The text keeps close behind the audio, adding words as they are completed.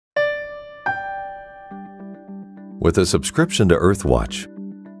With a subscription to EarthWatch,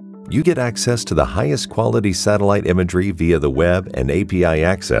 you get access to the highest quality satellite imagery via the web and API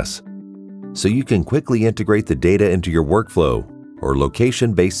access, so you can quickly integrate the data into your workflow or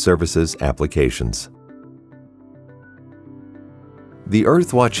location-based services applications. The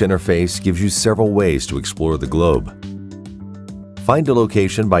EarthWatch interface gives you several ways to explore the globe. Find a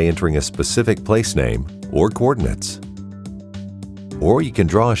location by entering a specific place name or coordinates. Or you can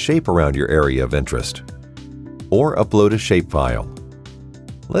draw a shape around your area of interest, or upload a shapefile.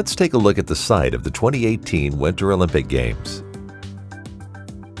 Let's take a look at the site of the 2018 Winter Olympic Games.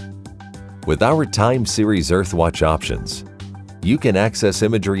 With our time series EarthWatch options, you can access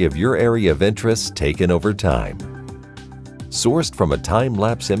imagery of your area of interest taken over time, sourced from a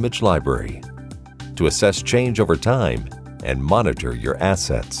time-lapse image library, to assess change over time and monitor your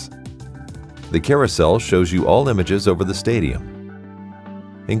assets. The carousel shows you all images over the stadium,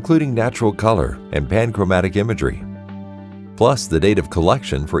 including natural color and panchromatic imagery, plus the date of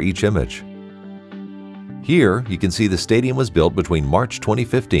collection for each image. Here, you can see the stadium was built between March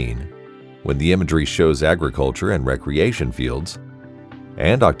 2015, when the imagery shows agriculture and recreation fields,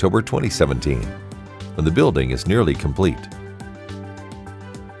 and October 2017, when the building is nearly complete.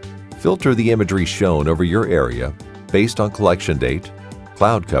 Filter the imagery shown over your area based on collection date,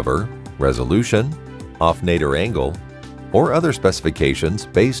 cloud cover, resolution, off-nadir angle, or other specifications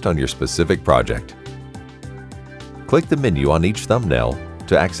based on your specific project. Click the menu on each thumbnail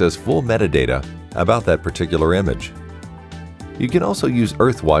to access full metadata about that particular image. You can also use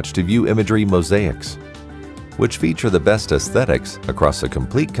EarthWatch to view imagery mosaics, which feature the best aesthetics across a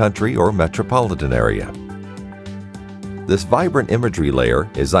complete country or metropolitan area. This vibrant imagery layer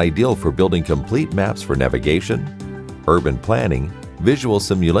is ideal for building complete maps for navigation, urban planning, visual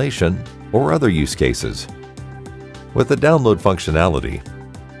simulation, or other use cases. With the download functionality,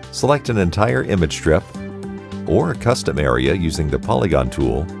 select an entire image strip or a custom area using the polygon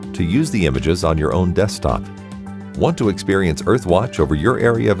tool to use the images on your own desktop. Want to experience EarthWatch over your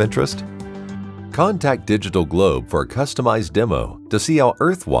area of interest? Contact DigitalGlobe for a customized demo to see how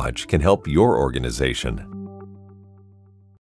EarthWatch can help your organization.